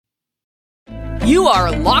You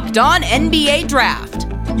are Locked On NBA Draft,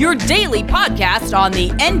 your daily podcast on the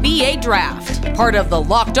NBA Draft, part of the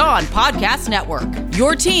Locked On Podcast Network,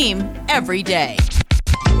 your team every day.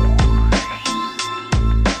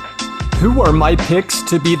 Who are my picks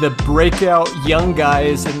to be the breakout young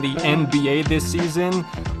guys in the NBA this season?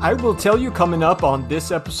 I will tell you coming up on this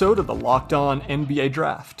episode of the Locked On NBA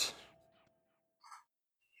Draft.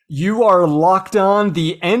 You are locked on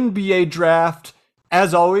the NBA Draft.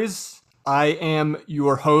 As always, I am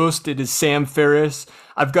your host. It is Sam Ferris.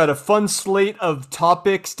 I've got a fun slate of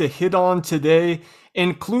topics to hit on today,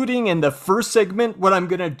 including in the first segment, what I'm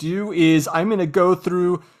going to do is I'm not going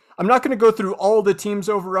to go through all the teams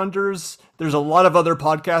over-unders. There's a lot of other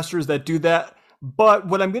podcasters that do that. But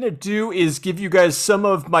what I'm going to do is give you guys some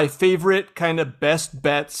of my favorite kind of best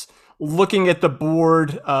bets looking at the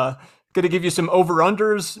board. Going to give you some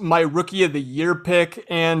over-unders, my rookie of the year pick,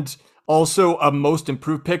 and also a most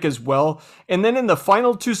improved pick as well. And then in the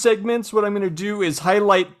final two segments, what I'm going to do is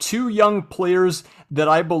highlight two young players that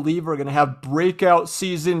I believe are going to have breakout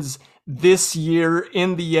seasons this year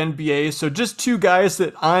in the NBA. So just two guys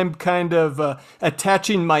that I'm kind of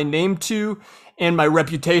attaching my name to and my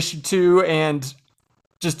reputation to, and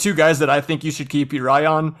just two guys that I think you should keep your eye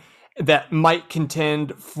on that might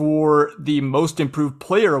contend for the most improved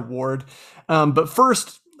player award. But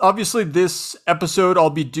first, obviously, this episode I'll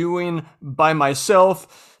be doing by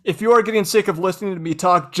myself. If you are getting sick of listening to me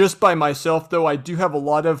talk just by myself, though, I do have a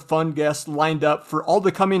lot of fun guests lined up for all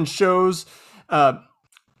the coming shows. But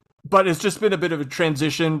it's just been a bit of a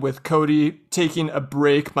transition with Cody taking a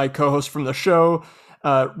break, my co-host from the show.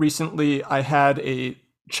 Recently, I had a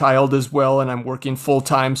child as well, and I'm working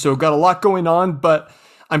full-time, so got a lot going on, but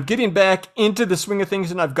I'm getting back into the swing of things,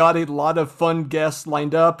 and I've got a lot of fun guests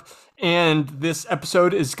lined up. And this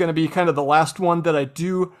episode is going to be kind of the last one that I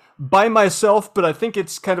do by myself, but I think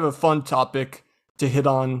it's kind of a fun topic to hit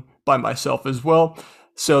on by myself as well.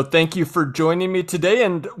 So thank you for joining me today.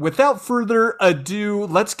 And without further ado,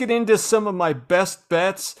 let's get into some of my best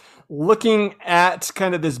bets, looking at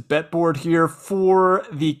kind of this bet board here for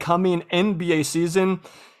the coming NBA season.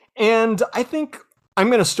 And I think I'm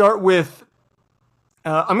going to start with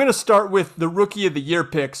the rookie of the year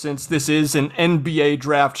pick, since this is an NBA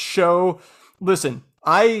draft show. Listen,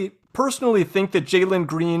 I personally think that Jalen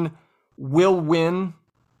Green will win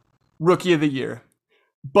rookie of the year,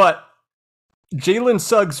 but Jalen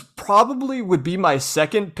Suggs probably would be my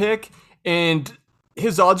second pick, and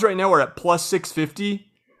his odds right now are at plus 650.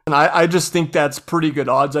 And I just think that's pretty good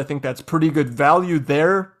odds. I think that's pretty good value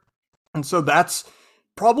there. And so that's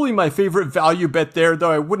probably my favorite value bet there,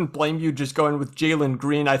 though I wouldn't blame you just going with Jalen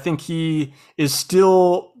Green. I think he is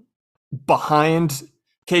still behind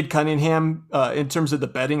Cade Cunningham in terms of the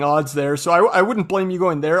betting odds there. So I wouldn't blame you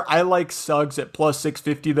going there. I like Suggs at plus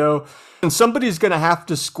 650, though. And somebody's going to have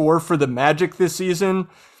to score for the Magic this season.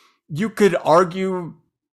 You could argue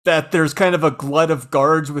that there's kind of a glut of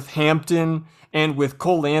guards with Hampton and with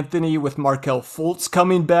Cole Anthony, with Markelle Fultz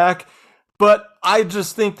coming back. But I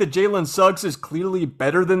just think that Jalen Suggs is clearly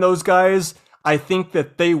better than those guys. I think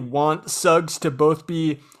that they want Suggs to both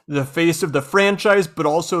be the face of the franchise, but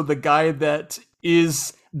also the guy that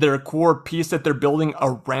is their core piece that they're building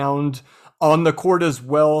around on the court as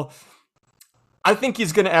well. I think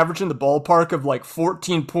he's going to average in the ballpark of like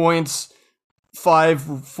 14 points, 4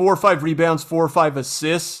 or 5 rebounds, 4 or 5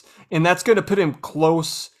 assists. And that's going to put him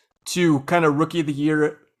close to kind of rookie of the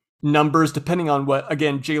year numbers, depending on what,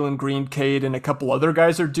 again, Jalen Green, Cade, and a couple other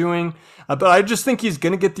guys are doing. But I just think he's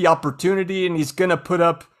going to get the opportunity, and he's going to put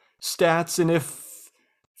up stats. And if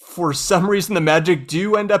for some reason the Magic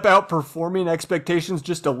do end up outperforming expectations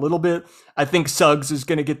just a little bit, I think Suggs is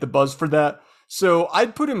going to get the buzz for that. So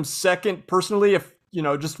I'd put him second personally, if,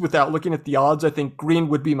 just without looking at the odds. I think Green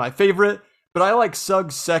would be my favorite, but I like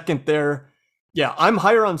Suggs second there. Yeah, I'm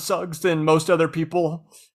higher on Suggs than most other people,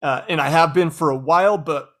 and I have been for a while,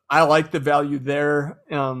 but I like the value there.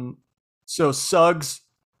 So Suggs,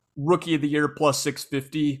 rookie of the year, plus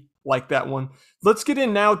 650, like that one. Let's get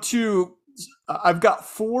in now to, I've got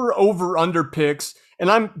 4 over-under picks,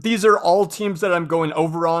 and these are all teams that I'm going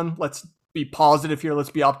over on. Let's be positive here.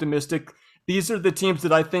 Let's be optimistic. These are the teams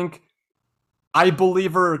that I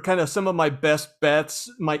believe are kind of some of my best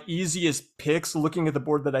bets, my easiest picks, looking at the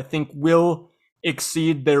board that I think will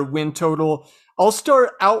exceed their win total. I'll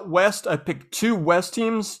start out west. I picked 2 West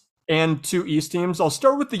teams and 2 East teams. I'll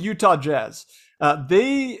start with the Utah Jazz.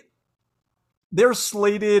 They're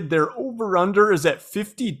slated, their over-under is at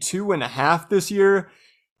 52.5 this year.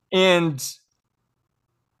 And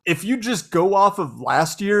if you just go off of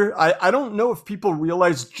last year, I don't know if people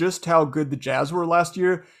realize just how good the Jazz were last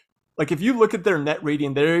year, like if you look at their net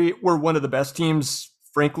rating, they were one of the best teams,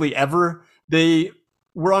 frankly, ever. They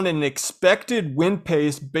were on an expected win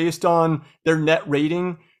pace based on their net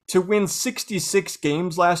rating to win 66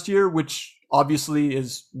 games last year, which obviously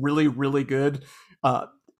is really, really good.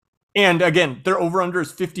 And again, their over-under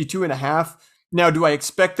is 52.5. Now, do I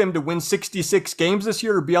expect them to win 66 games this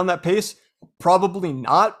year or be on that pace? Probably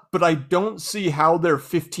not, but I don't see how they're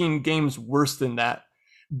 15 games worse than that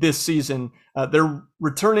this season. They're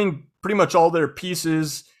returning pretty much all their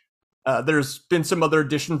pieces. There's been some other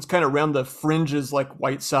additions kind of around the fringes like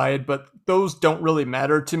Whiteside, but those don't really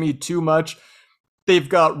matter to me too much. They've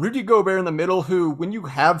got Rudy Gobert in the middle, who, when you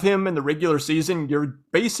have him in the regular season, you're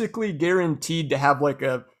basically guaranteed to have like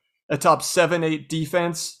a top 7-8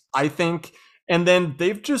 defense, I think. And then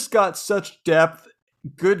they've just got such depth,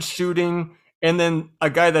 good shooting, and then a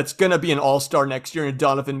guy that's going to be an all-star next year in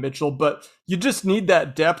Donovan Mitchell. But you just need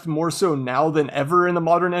that depth more so now than ever in the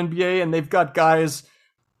modern NBA. And they've got guys,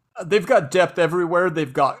 they've got depth everywhere.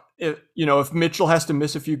 They've got, if Mitchell has to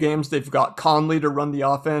miss a few games, they've got Conley to run the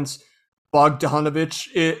offense. Bogdanovic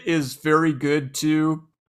is very good too.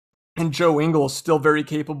 And Joe Ingles still very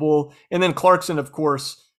capable. And then Clarkson, of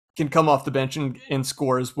course, can come off the bench and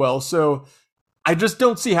score as well. So I just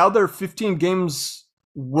don't see how they're 15 games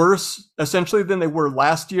worse, essentially, than they were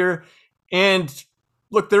last year. And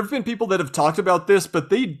look, there have been people that have talked about this, but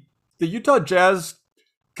the Utah Jazz,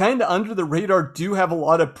 kind of under the radar, do have a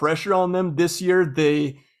lot of pressure on them this year.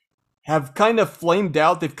 They have kind of flamed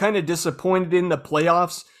out. They've kind of disappointed in the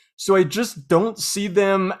playoffs. So I just don't see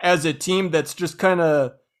them as a team that's just kind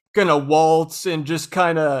of going to waltz and just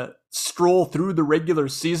kind of stroll through the regular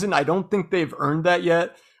season. I don't think they've earned that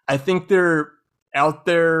yet. I think they're out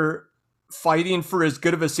there fighting for as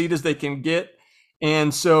good of a seed as they can get.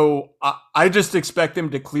 And so I just expect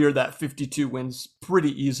them to clear that 52 wins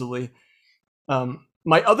pretty easily.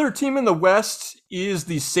 My other team in the West is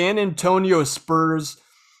the San Antonio Spurs.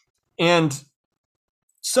 And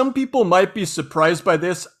some people might be surprised by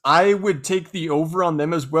this. I would take the over on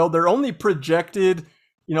them as well. They're only projected,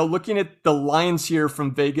 looking at the lines here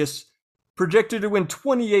from Vegas, projected to win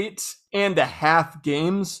 28.5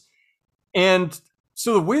 games. And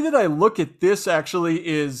so the way that I look at this actually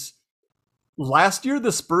is last year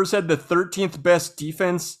the Spurs had the 13th best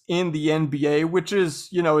defense in the NBA, which is,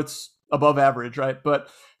 it's above average, right? But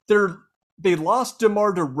they lost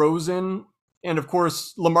DeMar DeRozan, and of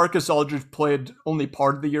course LaMarcus Aldridge played only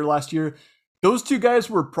part of the year last year. Those two guys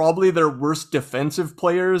were probably their worst defensive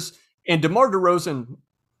players, and DeMar DeRozan,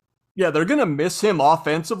 they're going to miss him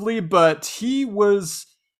offensively, but he was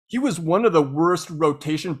one of the worst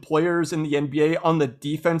rotation players in the NBA on the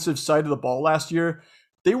defensive side of the ball last year.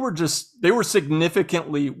 They were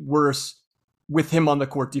significantly worse with him on the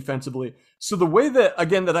court defensively. So the way that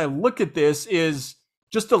I look at this is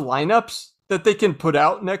just the lineups that they can put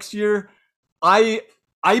out next year. I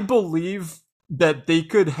believe that they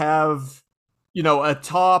could have, a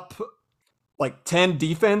top 10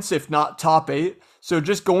 defense, if not top 8. So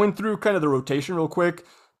just going through kind of the rotation real quick.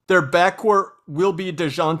 Their backcourt will be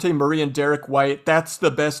DeJounte Murray and Derek White. That's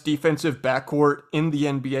the best defensive backcourt in the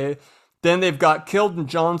NBA. Then they've got Keldon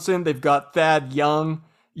Johnson. They've got Thad Young.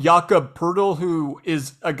 Jakob Poeltl, who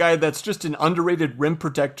is a guy that's just an underrated rim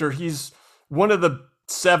protector. He's one of the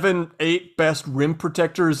 7-8 best rim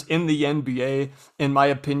protectors in the NBA, in my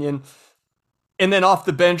opinion. And then off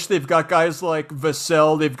the bench, they've got guys like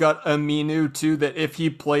Vassell. They've got Aminu, too, that if he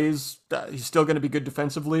plays, he's still going to be good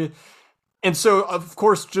defensively. And so, of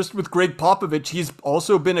course, just with Greg Popovich, he's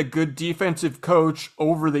also been a good defensive coach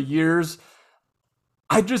over the years.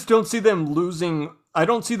 I just don't see them losing. I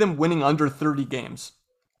don't see them winning under 30 games.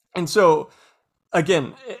 And so,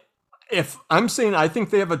 again, if I'm saying I think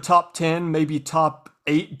they have a top 10, maybe top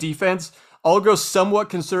 8 defense, I'll go somewhat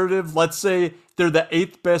conservative. Let's say they're the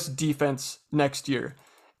 8th best defense next year.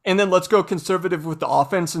 And then let's go conservative with the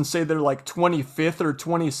offense and say they're like 25th or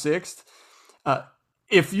 26th.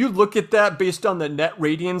 If you look at that based on the net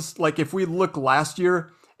ratings, like if we look last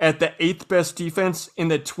year at the 8th best defense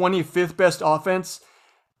and the 25th best offense,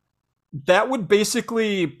 that would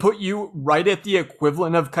basically put you right at the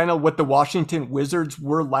equivalent of kind of what the Washington Wizards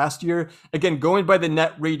were last year. Again, going by the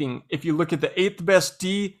net rating, if you look at the 8th best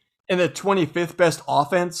D and the 25th best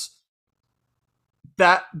offense,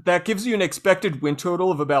 that gives you an expected win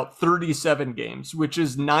total of about 37 games, which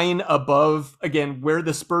is 9 above, again, where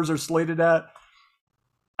the Spurs are slated at.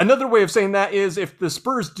 Another way of saying that is if the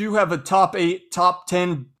Spurs do have a top 8, top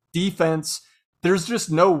 10 defense, there's just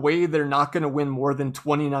no way they're not going to win more than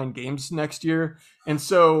 29 games next year. And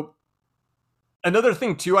so another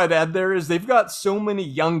thing too I'd add there is they've got so many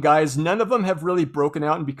young guys. None of them have really broken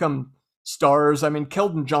out and become stars. I mean,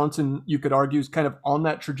 Keldon Johnson, you could argue, is kind of on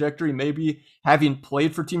that trajectory, maybe having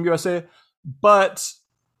played for Team USA. But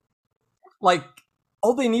like,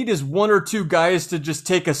 all they need is one or two guys to just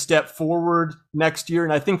take a step forward next year.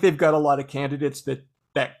 And I think they've got a lot of candidates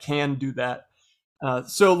that can do that.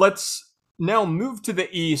 So let's now move to the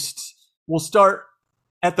East. We'll start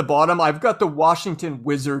at the bottom. I've got the Washington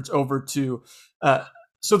Wizards over to.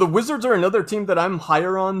 So the Wizards are another team that I'm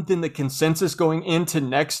higher on than the consensus going into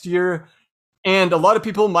next year. And a lot of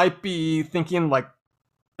people might be thinking, like,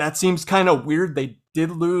 that seems kind of weird. They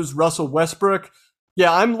did lose Russell Westbrook.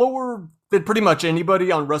 Yeah, I'm lower than pretty much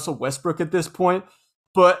anybody on Russell Westbrook at this point.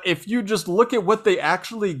 But if you just look at what they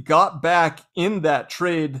actually got back in that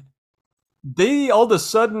trade, they all of a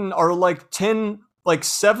sudden are like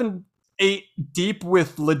 7, 8 deep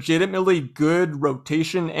with legitimately good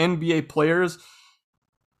rotation NBA players.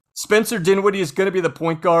 Spencer Dinwiddie is going to be the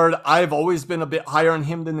point guard. I've always been a bit higher on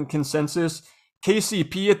him than the consensus.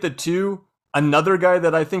 KCP at the 2, another guy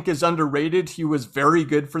that I think is underrated. He was very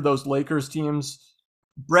good for those Lakers teams.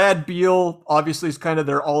 Brad Beal, obviously, is kind of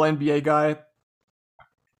their all-NBA guy.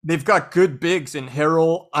 They've got good bigs in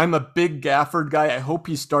Harrell. I'm a big Gafford guy. I hope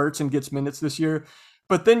he starts and gets minutes this year.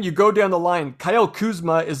 But then you go down the line. Kyle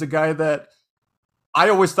Kuzma is a guy that I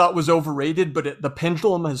always thought was overrated, but the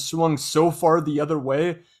pendulum has swung so far the other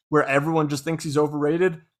way where everyone just thinks he's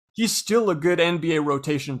overrated. He's still a good NBA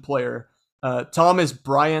rotation player. Thomas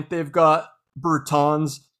Bryant, they've got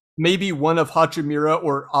Bertans. Maybe one of Hachimura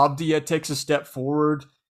or Avdia takes a step forward.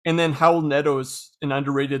 And then Howell Neto's an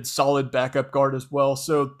underrated solid backup guard as well.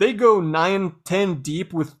 So they go 9, 10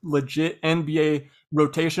 deep with legit NBA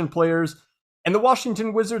rotation players. And the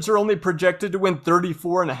Washington Wizards are only projected to win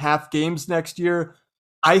 34.5 games next year.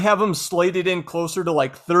 I have them slated in closer to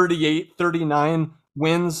like 38, 39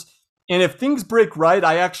 wins. And if things break right,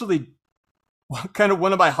 I actually, kind of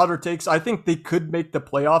one of my hotter takes, I think they could make the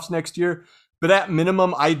playoffs next year. But at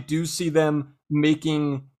minimum, I do see them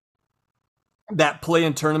making that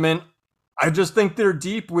play-in tournament. I just think they're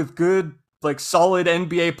deep with good, like, solid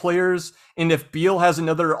NBA players. And if Beal has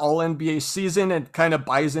another all-NBA season and kind of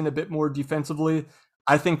buys in a bit more defensively,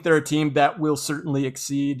 I think they're a team that will certainly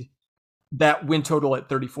exceed that win total at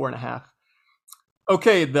 34.5.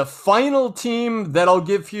 Okay, the final team that I'll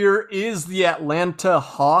give here is the Atlanta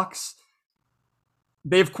Hawks.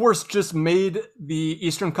 They, of course, just made the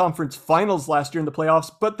Eastern Conference Finals last year in the playoffs,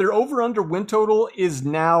 but their over-under win total is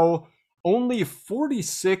now only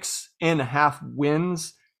 46.5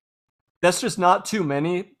 wins. That's just not too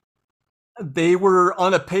many. They were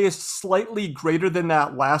on a pace slightly greater than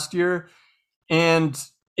that last year. And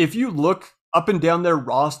if you look up and down their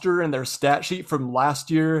roster and their stat sheet from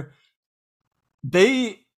last year,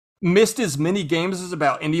 they missed as many games as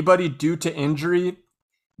about anybody due to injury.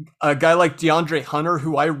 A guy like DeAndre Hunter,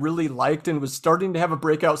 who I really liked and was starting to have a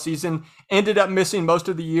breakout season, ended up missing most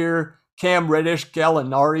of the year. Cam Reddish,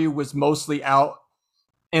 Gallinari was mostly out.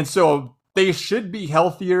 And so they should be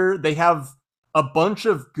healthier. They have a bunch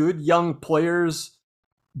of good young players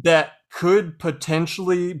that could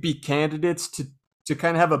potentially be candidates to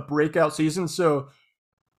kind of have a breakout season. So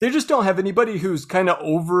they just don't have anybody who's kind of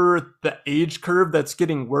over the age curve that's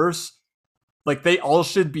getting worse. Like, they all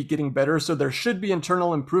should be getting better. So there should be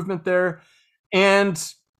internal improvement there. And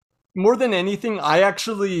more than anything, I have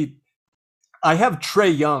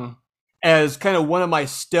Trae Young as kind of one of my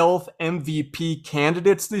stealth MVP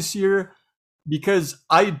candidates this year, because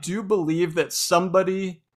I do believe that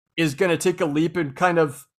somebody is going to take a leap and kind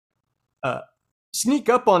of sneak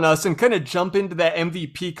up on us and kind of jump into that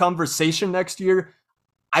MVP conversation next year.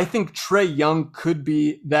 I think Trae Young could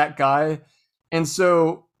be that guy. And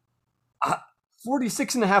so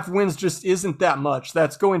 46.5 wins just isn't that much.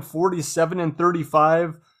 That's going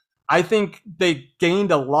 47-35. I think they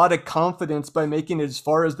gained a lot of confidence by making it as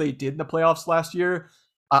far as they did in the playoffs last year.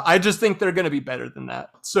 I just think they're going to be better than that.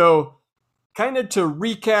 So kind of to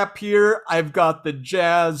recap here, I've got the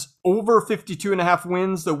Jazz over 52.5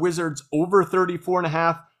 wins, the Wizards over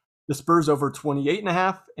 34.5, the Spurs over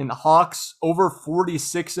 28.5, and the Hawks over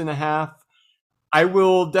 46.5. I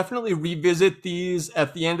will definitely revisit these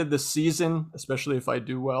at the end of the season, especially if I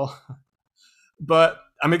do well. But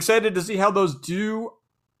I'm excited to see how those do.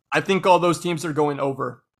 I think all those teams are going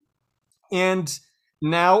over. And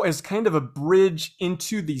now, as kind of a bridge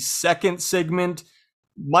into the second segment,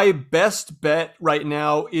 my best bet right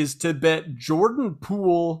now is to bet Jordan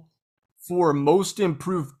Poole for most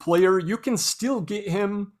improved player. You can still get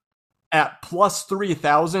him at plus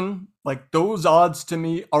 3,000. Like, those odds to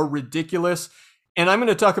me are ridiculous. And I'm going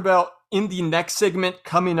to talk about in the next segment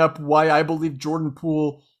coming up why I believe Jordan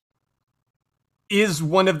Poole is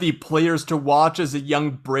one of the players to watch as a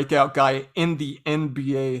young breakout guy in the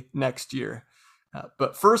NBA next year.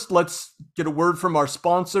 But first, let's get a word from our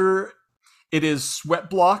sponsor. It is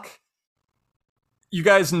Sweatblock. You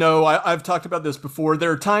guys know, I've talked about this before.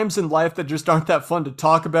 There are times in life that just aren't that fun to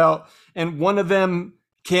talk about. And one of them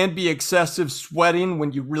can be excessive sweating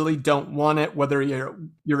when you really don't want it, whether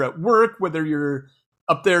you're at work, whether you're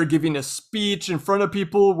up there giving a speech in front of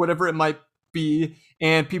people, whatever it might be,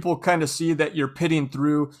 and people kind of see that you're pitting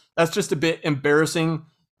through. That's just a bit embarrassing.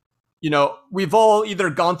 You know, we've all either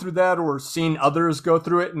gone through that or seen others go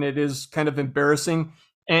through it, and it is kind of embarrassing.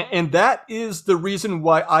 And that is the reason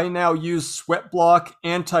why I now use Sweatblock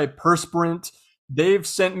Antiperspirant. They've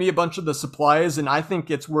sent me a bunch of the supplies, and I think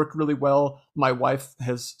it's worked really well. My wife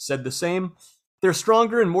has said the same. They're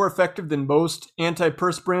stronger and more effective than most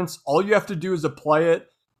antiperspirants. All you have to do is apply it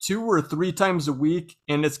 2 or 3 times a week,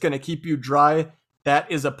 and it's going to keep you dry. That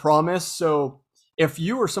is a promise. So if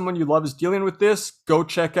you or someone you love is dealing with this, go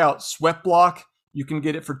check out Sweatblock. You can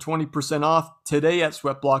get it for 20% off today at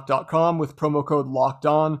sweatblock.com with promo code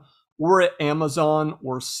LOCKEDON, or at Amazon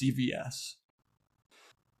or CVS.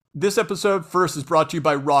 This episode first is brought to you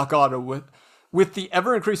by Rock Auto. With the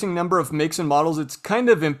ever-increasing number of makes and models, it's kind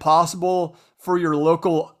of impossible for your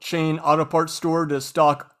local chain auto parts store to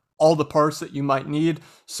stock all the parts that you might need.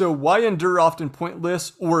 So why endure often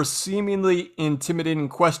pointless or seemingly intimidating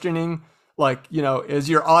questioning like, is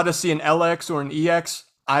your Odyssey an LX or an EX?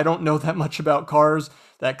 I don't know that much about cars.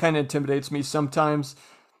 That kind of intimidates me sometimes.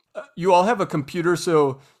 You all have a computer,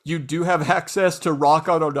 so you do have access to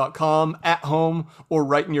rockauto.com at home or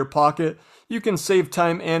right in your pocket. You can save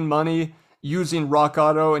time and money using Rock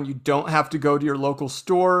Auto, and you don't have to go to your local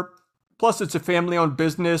store. Plus, it's a family-owned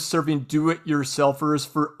business serving do-it-yourselfers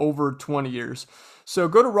for over 20 years. So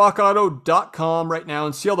go to rockauto.com right now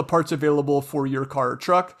and see all the parts available for your car or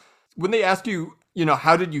truck. When they ask you,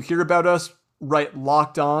 how did you hear about us? Write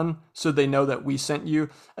Locked On so they know that we sent you.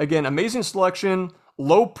 Again, amazing selection,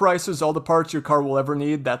 low prices, all the parts your car will ever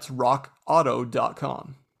need. That's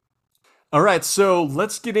rockauto.com. All right, so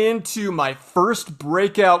let's get into my first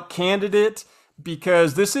breakout candidate,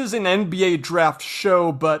 because this is an NBA draft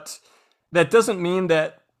show, but that doesn't mean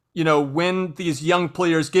that, when these young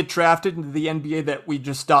players get drafted into the NBA that we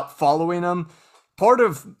just stop following them. Part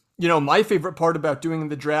of, my favorite part about doing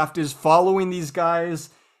the draft is following these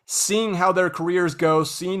guys, seeing how their careers go,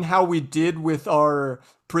 seeing how we did with our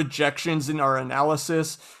projections and our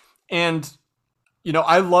analysis. And,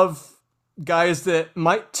 I love guys that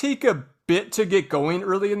might take a bit to get going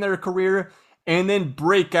early in their career and then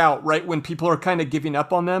break out right when people are kind of giving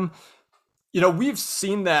up on them. We've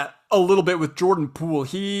seen that a little bit with Jordan Poole.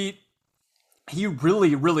 He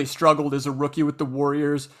really, really struggled as a rookie with the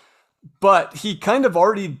Warriors, but he kind of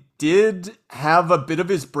already did have a bit of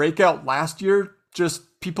his breakout last year.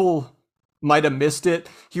 Just people might have missed it.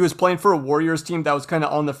 He was playing for a Warriors team that was kind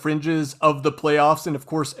of on the fringes of the playoffs. And of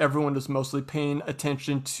course, everyone was mostly paying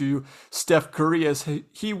attention to Steph Curry as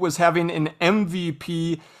he was having an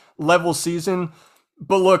MVP level season.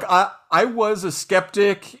 But look, I was a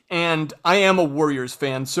skeptic, and I am a Warriors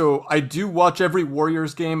fan. So I do watch every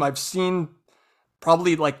Warriors game. I've seen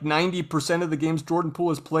probably like 90% of the games Jordan Poole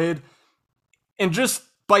has played. And just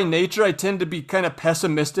by nature, I tend to be kind of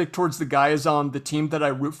pessimistic towards the guys on the team that I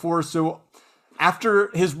root for. So after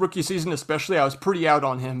his rookie season especially, I was pretty out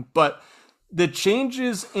on him. But the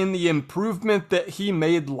changes in the improvement that he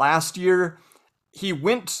made last year, he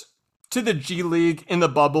went to the G League in the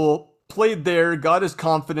bubble, played there, got his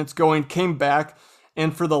confidence going, came back,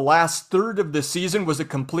 and for the last third of the season was a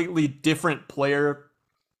completely different player.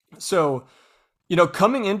 So,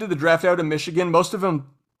 coming into the draft out of Michigan, most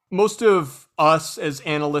of us as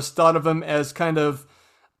analysts thought of him as kind of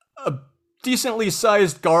a decently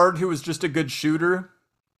sized guard who was just a good shooter.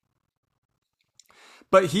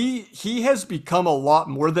 But he has become a lot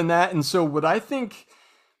more than that. And so what I think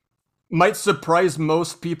might surprise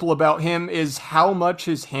most people about him is how much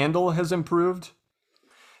his handle has improved.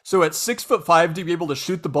 So at 6'5", to be able to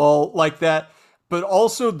shoot the ball like that, but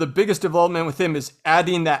also the biggest development with him is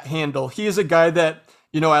adding that handle. He is a guy that,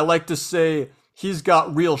 I like to say he's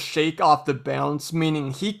got real shake off the bounce,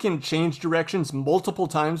 meaning he can change directions multiple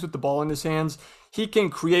times with the ball in his hands. He can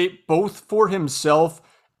create both for himself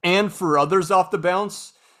and for others off the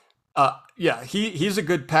bounce. He's a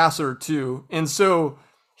good passer too. And so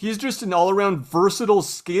he's just an all-around versatile,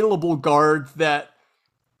 scalable guard that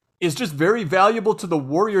is just very valuable to the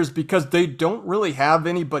Warriors because they don't really have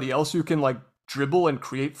anybody else who can dribble and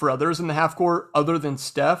create for others in the half court other than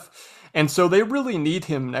Steph. And so they really need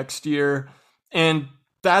him next year. And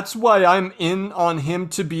that's why I'm in on him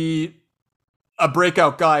to be a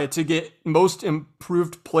breakout guy to get most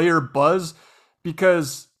improved player buzz,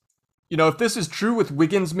 because, you know, if this is true with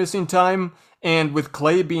Wiggins missing time and with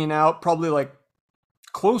Clay being out probably like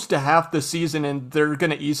close to half the season, and they're going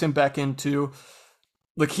to ease him back into,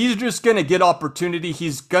 like, he's just going to get opportunity.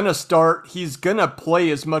 He's going to start. He's going to play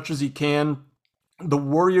as much as he can. The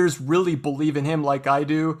Warriors really believe in him like I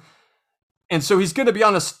do. And so he's going to be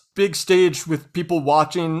on a big stage with people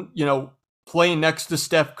watching, you know, playing next to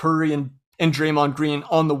Steph Curry and Draymond Green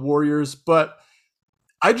on the Warriors. But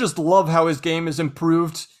I just love how his game has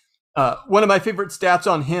improved. One of my favorite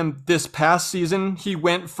stats on him this past season, he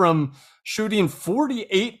went from shooting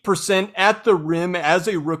 48% at the rim as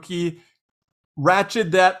a rookie,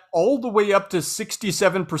 ratcheted that all the way up to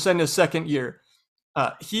 67% his second year.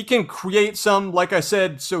 He can create some, like I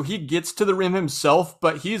said, so he gets to the rim himself,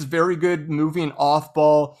 but he's very good moving off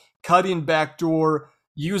ball, cutting backdoor,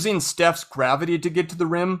 using Steph's gravity to get to the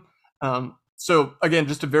rim. So again,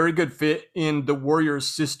 just a very good fit in the Warriors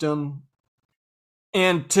system.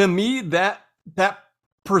 And to me, that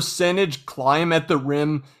percentage climb at the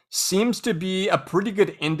rim seems to be a pretty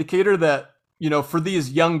good indicator that, you know, for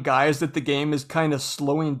these young guys, that the game is kind of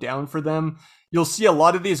slowing down for them. You'll see a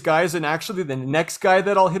lot of these guys, and actually the next guy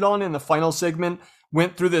that I'll hit on in the final segment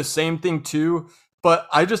went through the same thing too. But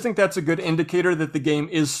I just think that's a good indicator that the game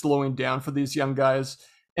is slowing down for these young guys.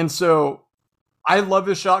 And so I love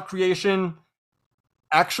his shot creation.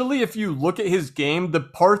 Actually, if you look at his game, the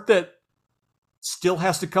part that still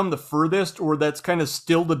has to come the furthest, or that's kind of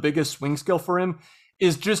still the biggest swing skill for him,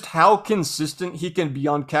 is just how consistent he can be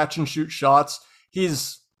on catch and shoot shots. He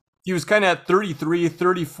was kind of at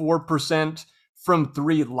 34% from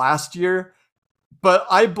three last year, but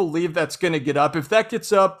I believe that's going to get up. If that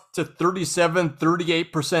gets up to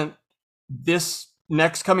 38% this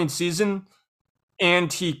next coming season,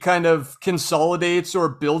 and he kind of consolidates or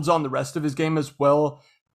builds on the rest of his game as well,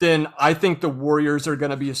 then I think the Warriors are going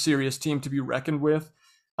to be a serious team to be reckoned with.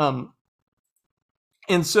 And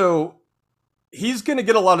so he's going to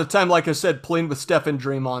get a lot of time, like I said, playing with Steph and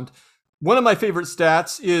Draymond. One of my favorite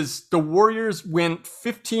stats is the Warriors went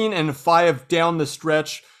 15-5 down the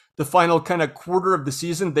stretch. The final kind of quarter of the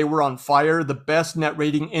season, they were on fire, the best net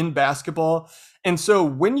rating in basketball. And so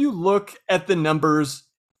when you look at the numbers,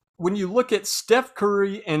 when you look at Steph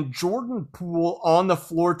Curry and Jordan Poole on the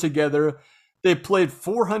floor together, they played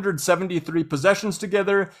 473 possessions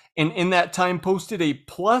together, and in that time posted a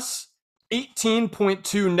plus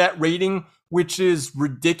 18.2 net rating, which is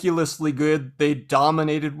ridiculously good. They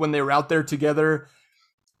dominated when they were out there together.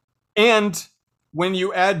 And when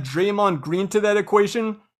you add Draymond Green to that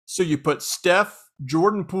equation, so you put Steph,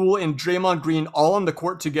 Jordan Poole, and Draymond Green all on the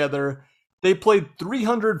court together, they played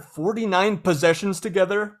 349 possessions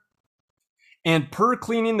together. And per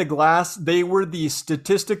Cleaning the Glass, they were the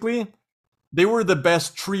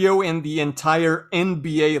best trio in the entire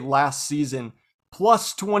NBA last season.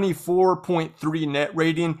 Plus 24.3 net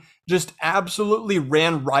rating, just absolutely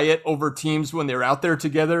ran riot over teams when they're out there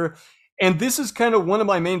together. And this is kind of one of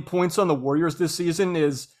my main points on the Warriors this season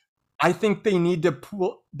is I think they need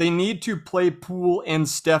to play Poole and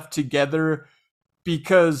Steph together,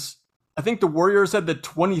 because I think the Warriors had the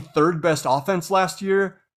 23rd best offense last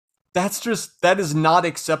year. That is not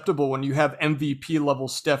acceptable when you have MVP level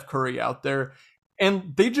Steph Curry out there.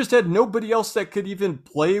 And they just had nobody else that could even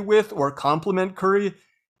play with or complement Curry,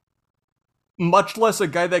 much less a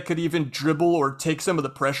guy that could even dribble or take some of the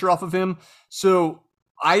pressure off of him. So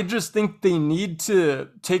I just think they need to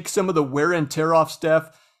take some of the wear and tear off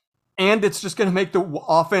Steph, and it's just going to make the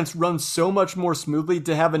offense run so much more smoothly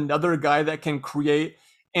to have another guy that can create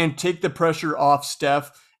and take the pressure off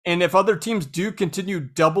Steph. And if other teams do continue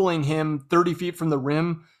doubling him 30 feet from the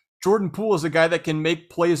rim, Jordan Poole is a guy that can make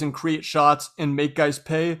plays and create shots and make guys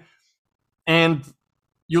pay. And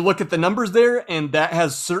you look at the numbers there, and that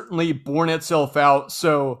has certainly borne itself out.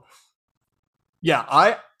 So yeah,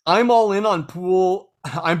 I'm all in on Poole.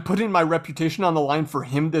 I'm putting my reputation on the line for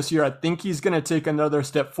him this year. I think he's going to take another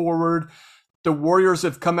step forward. The Warriors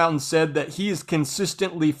have come out and said that he is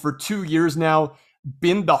consistently for 2 years now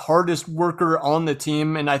been the hardest worker on the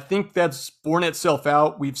team, and I think that's borne itself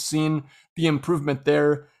out. We've seen the improvement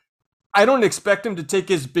there. I don't expect him to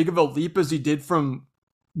take as big of a leap as he did from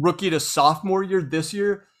rookie to sophomore year this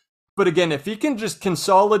year, but again, if he can just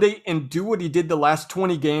consolidate and do what he did the last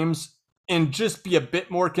 20 games and just be a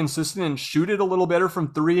bit more consistent and shoot it a little better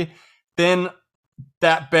from three, then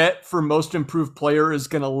that bet for most improved player is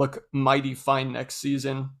going to look mighty fine next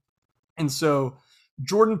season. And so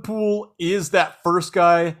Jordan Poole is that first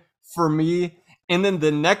guy for me. And then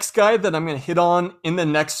the next guy that I'm going to hit on in the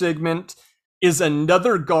next segment is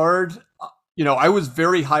another guard. I was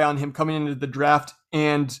very high on him coming into the draft,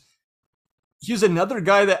 and he's another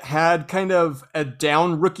guy that had kind of a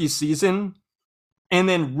down rookie season and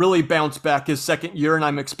then really bounced back his second year, and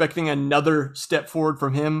I'm expecting another step forward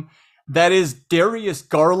from him. That is Darius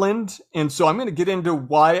Garland, and so I'm going to get into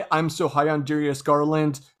why I'm so high on Darius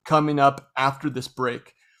Garland coming up after this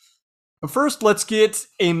break. But first, let's get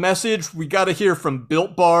a message we got to hear from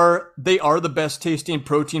Built Bar. They are the best tasting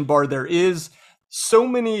protein bar there is. So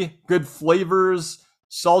many good flavors.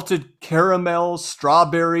 Salted caramel,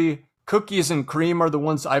 strawberry, cookies and cream are the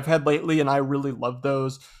ones I've had lately, and I really love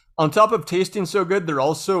those. On top of tasting so good, they're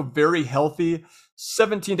also very healthy.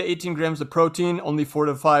 17 to 18 grams of protein, only 4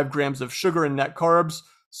 to 5 grams of sugar and net carbs.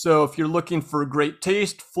 So if you're looking for great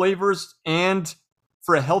taste, flavors, and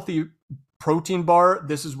for a healthy protein bar,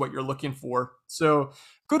 this is what you're looking for. So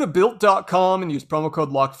go to built.com and use promo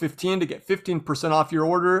code LOCKED15 to get 15% off your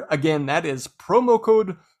order. Again, that is promo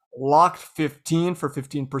code LOCKED15 for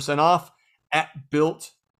 15% off at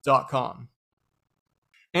built.com.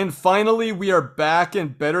 And finally, we are back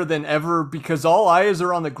and better than ever because all eyes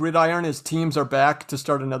are on the gridiron as teams are back to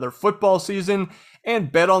start another football season.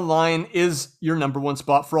 And BetOnline is your number one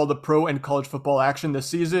spot for all the pro and college football action this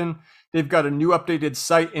season. They've got a new updated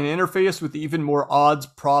site and interface with even more odds,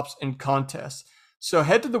 props, and contests. So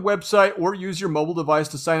head to the website or use your mobile device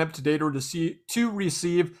to sign up today to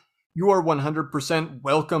receive your 100%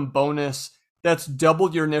 welcome bonus. That's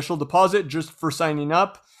double your initial deposit just for signing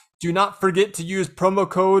up. Do not forget to use promo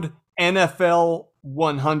code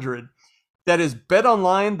NFL100. That is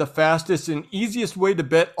BetOnline, the fastest and easiest way to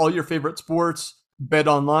bet all your favorite sports.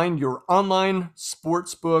 BetOnline, your online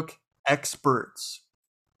sportsbook experts.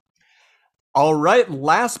 All right,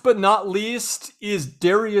 last but not least is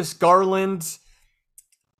Darius Garland.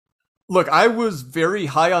 Look, I was very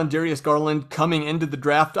high on Darius Garland coming into the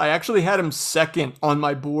draft. I actually had him second on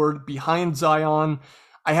my board behind Zion.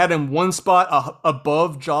 I had him one spot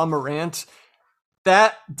above Ja Morant.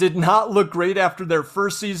 That did not look great after their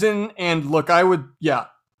first season. And look, I would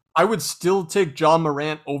still take Ja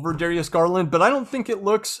Morant over Darius Garland, but I don't think it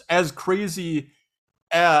looks as crazy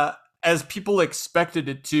as people expected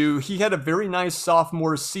it to. He had a very nice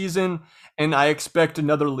sophomore season, and I expect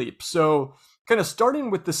another leap. So kind of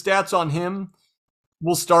starting with the stats on him,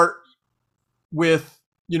 we'll start with,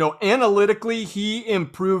 analytically, he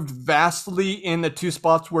improved vastly in the two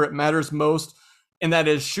spots where it matters most, and that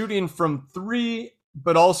is shooting from three,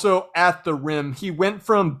 but also at the rim. He went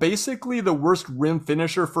from basically the worst rim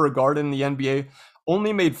finisher for a guard in the NBA,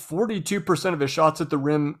 only made 42% of his shots at the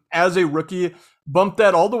rim as a rookie, bumped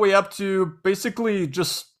that all the way up to basically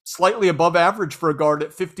just slightly above average for a guard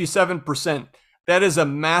at 57%. That is a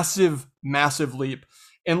massive, massive leap.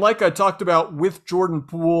 And like I talked about with Jordan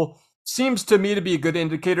Poole, seems to me to be a good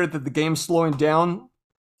indicator that the game's slowing down,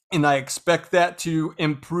 and I expect that to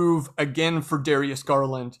improve again for Darius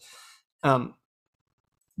Garland.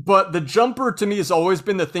 But the jumper to me has always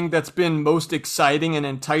been the thing that's been most exciting and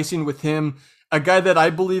enticing with him. A guy that I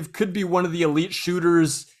believe could be one of the elite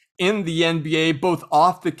shooters in the NBA, both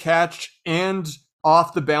off the catch and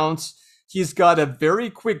off the bounce. He's got a very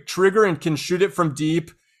quick trigger and can shoot it from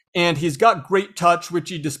deep. And he's got great touch, which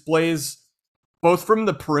he displays both from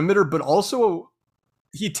the perimeter, but also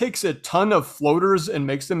he takes a ton of floaters and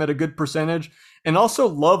makes them at a good percentage, and also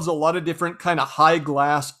loves a lot of different kind of high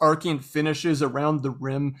glass arcing finishes around the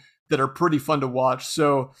rim that are pretty fun to watch.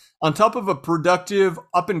 So on top of a productive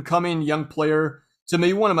up and coming young player, to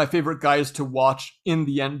me, one of my favorite guys to watch in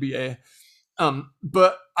the NBA.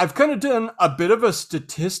 But I've kind of done a bit of a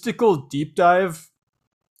statistical deep dive.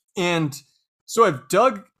 And so I've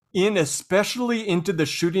dug in especially into the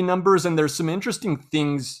shooting numbers, and there's some interesting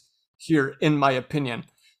things here in my opinion.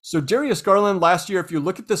 So Darius Garland last year, if you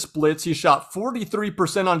look at the splits, he shot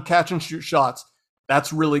 43% on catch and shoot shots.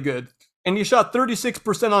 That's really good. And he shot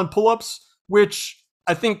 36% on pull-ups, which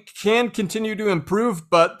I think can continue to improve,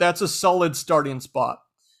 but that's a solid starting spot.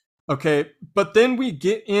 Okay, but then we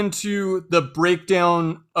get into the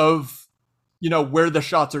breakdown of, where the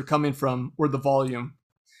shots are coming from or the volume,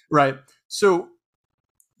 right? So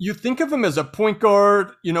you think of him as a point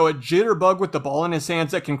guard, a jitterbug with the ball in his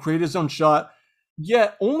hands that can create his own shot.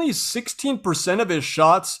 Yet only 16% of his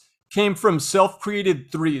shots came from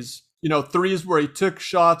self-created threes. Threes where he took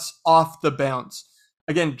shots off the bounce.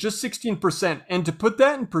 Again, just 16%. And to put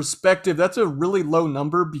that in perspective, that's a really low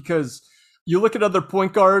number because you look at other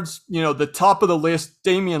point guards, the top of the list,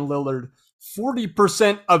 Damian Lillard,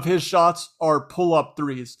 40% of his shots are pull-up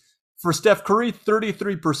threes. For Steph Curry,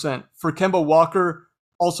 33%. For Kemba Walker,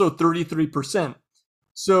 also 33%.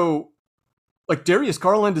 So, like Darius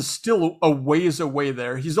Garland is still a ways away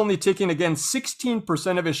there. He's only taking, again,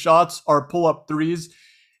 16% of his shots are pull-up threes.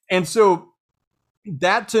 And so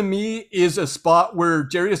that to me is a spot where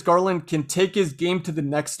Darius Garland can take his game to the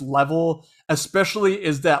next level, especially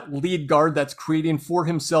as that lead guard that's creating for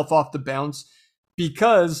himself off the bounce,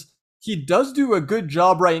 because he does do a good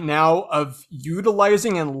job right now of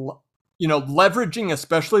utilizing and, you know, leveraging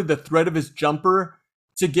especially the threat of his jumper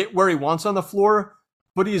to get where he wants on the floor.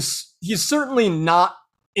 But he's certainly not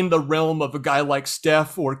in the realm of a guy like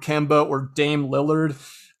Steph or Kemba or Dame Lillard.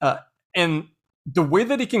 And the way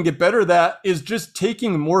that he can get better at that is just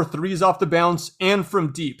taking more threes off the bounce and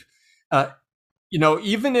from deep. You know,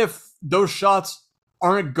 even if those shots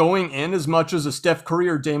aren't going in as much as a Steph Curry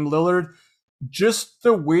or Dame Lillard, just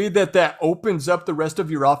the way that that opens up the rest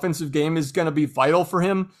of your offensive game is going to be vital for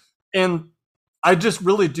him. And I just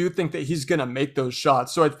really do think that he's going to make those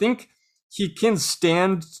shots. So I think he can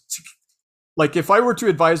stand to, like, if I were to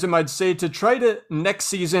advise him, I'd say to try to next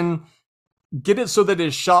season get it so that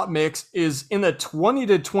his shot mix is in the 20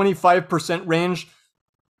 to 25% range.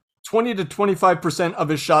 20 to 25% of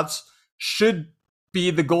his shots should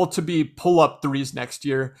be the goal to be pull-up threes next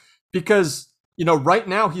year, because, you know, right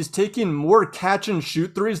now he's taking more catch and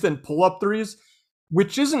shoot threes than pull-up threes,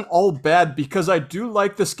 which isn't all bad, because I do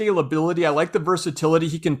like the scalability. I like the versatility.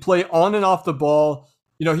 He can play on and off the ball.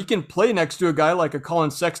 You know, he can play next to a guy like a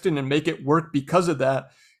Colin Sexton and make it work because of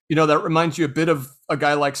that. You know, that reminds you a bit of a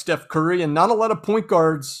guy like Steph Curry, and not a lot of point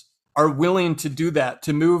guards are willing to do that,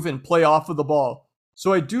 to move and play off of the ball.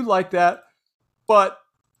 So I do like that, but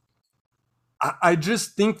I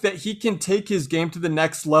just think that he can take his game to the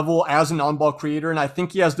next level as an on-ball creator, and I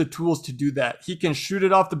think he has the tools to do that. He can shoot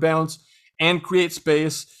it off the bounce and create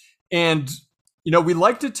space. And, you know, we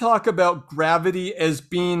like to talk about gravity as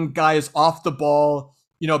being guys off the ball,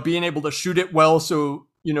 you know, being able to shoot it well. So,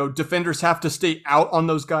 you know, defenders have to stay out on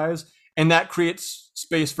those guys, and that creates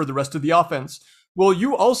space for the rest of the offense. Well,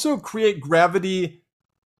 you also create gravity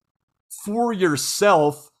for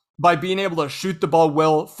yourself by being able to shoot the ball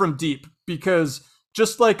well from deep, because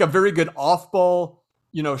just like a very good off-ball,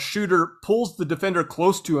 you know, shooter pulls the defender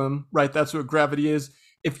close to him, right? That's what gravity is.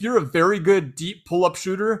 If you're a very good deep pull-up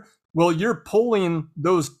shooter, well, you're pulling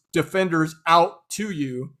those defenders out to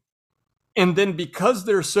you. And then because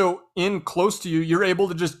they're so in close to you, you're able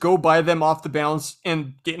to just go by them off the bounce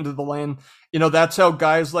and get into the lane. You know, that's how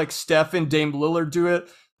guys like Steph and Dame Lillard do it.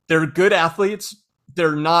 They're good athletes.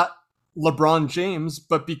 They're not LeBron James,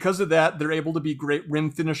 but because of that, they're able to be great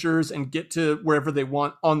rim finishers and get to wherever they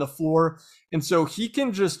want on the floor. And so he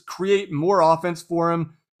can just create more offense for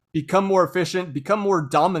him, become more efficient, become more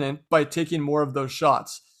dominant by taking more of those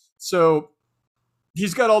shots. So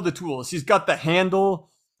he's got all the tools. He's got the handle.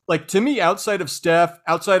 Like, to me, outside of Steph,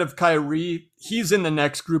 outside of Kyrie, he's in the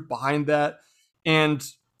next group behind that. And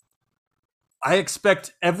I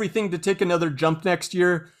expect everything to take another jump next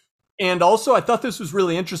year. And also, I thought this was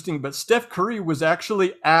really interesting, but Steph Curry was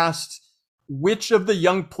actually asked which of the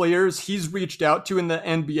young players he's reached out to in the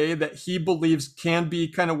NBA that he believes can be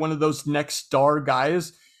kind of one of those next star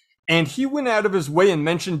guys. And he went out of his way and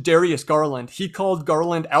mentioned Darius Garland. He called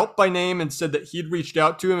Garland out by name and said that he'd reached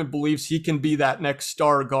out to him and believes he can be that next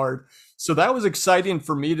star guard. So that was exciting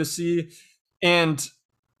for me to see. And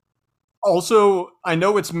also, I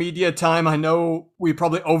know it's media time. I know we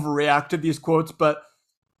probably overreact to these quotes, but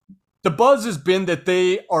the buzz has been that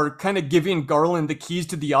they are kind of giving Garland the keys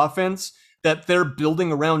to the offense, that they're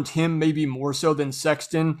building around him maybe more so than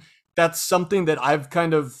Sexton. That's something that I've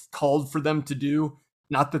kind of called for them to do.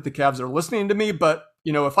 Not that the Cavs are listening to me, but,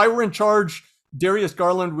 you know, if I were in charge, Darius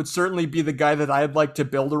Garland would certainly be the guy that I'd like to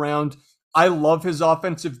build around. I love his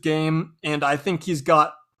offensive game, and I think he's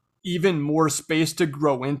got even more space to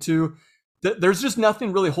grow into. There's just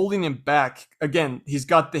nothing really holding him back. Again, he's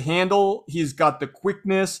got the handle, he's got the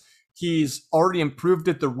quickness, he's already improved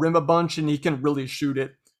at the rim a bunch, and he can really shoot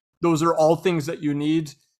it. Those are all things that you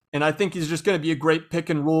need, and I think he's just going to be a great pick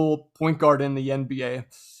and roll point guard in the NBA.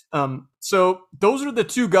 So those are the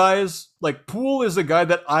two guys. Like, Poole is a guy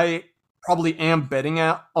that I probably am betting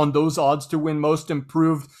at on those odds to win most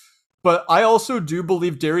improved. But I also do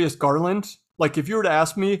believe Darius Garland, like, if you were to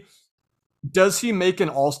ask me, does he make an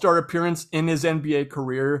all-star appearance in his NBA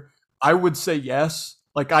career? I would say yes.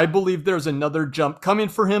 Like, I believe there's another jump coming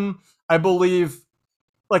for him. I believe,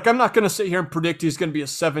 like, I'm not going to sit here and predict he's going to be a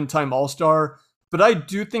 7-time all-star, but I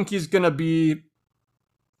do think he's going to be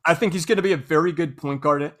a very good point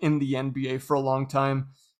guard in the NBA for a long time.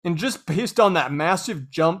 And just based on that massive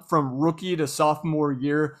jump from rookie to sophomore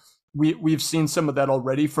year, we've seen some of that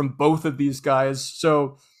already from both of these guys.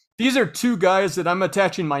 So these are two guys that I'm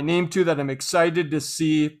attaching my name to that I'm excited to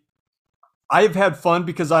see. I've had fun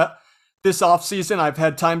because this offseason, I've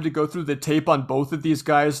had time to go through the tape on both of these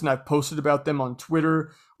guys, and I've posted about them on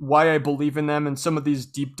Twitter, why I believe in them, and some of these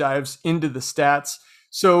deep dives into the stats.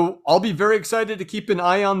 So I'll be very excited to keep an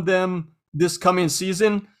eye on them this coming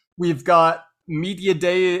season. We've got Media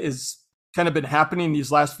Day is kind of been happening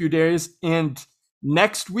these last few days, and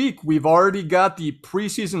next week we've already got the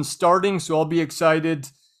preseason starting, so I'll be excited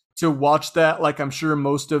to watch that, like I'm sure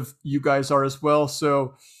most of you guys are as well.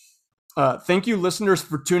 So thank you, listeners,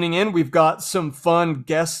 for tuning in. We've got some fun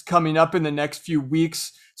guests coming up in the next few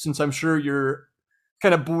weeks, since I'm sure you're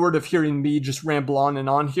kind of bored of hearing me just ramble on and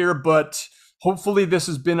on here, but hopefully this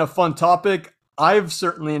has been a fun topic. I've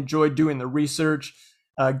certainly enjoyed doing the research.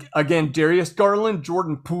 Again, Darius Garland,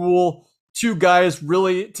 Jordan Poole, two guys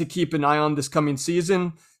really to keep an eye on this coming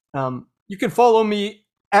season. You can follow me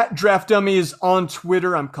at Draft Dummies on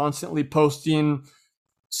Twitter. I'm constantly posting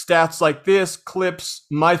stats like this, clips,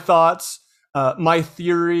 my thoughts, my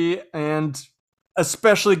theory, and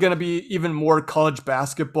especially going to be even more college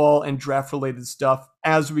basketball and draft related stuff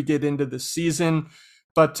as we get into the season.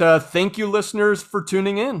 But thank you, listeners, for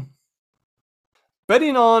tuning in.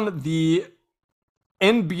 Betting on the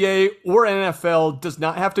NBA or NFL does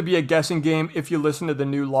not have to be a guessing game if you listen to the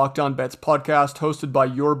new Locked On Bets podcast hosted by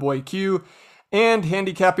your boy Q and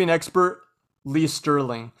handicapping expert Lee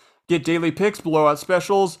Sterling. Get daily picks, blowout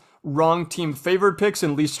specials, wrong team favored picks,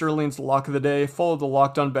 and Lee Sterling's lock of the day. Follow the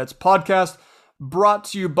Locked On Bets podcast, brought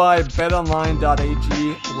to you by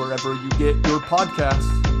betonline.ag, wherever you get your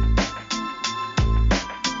podcasts.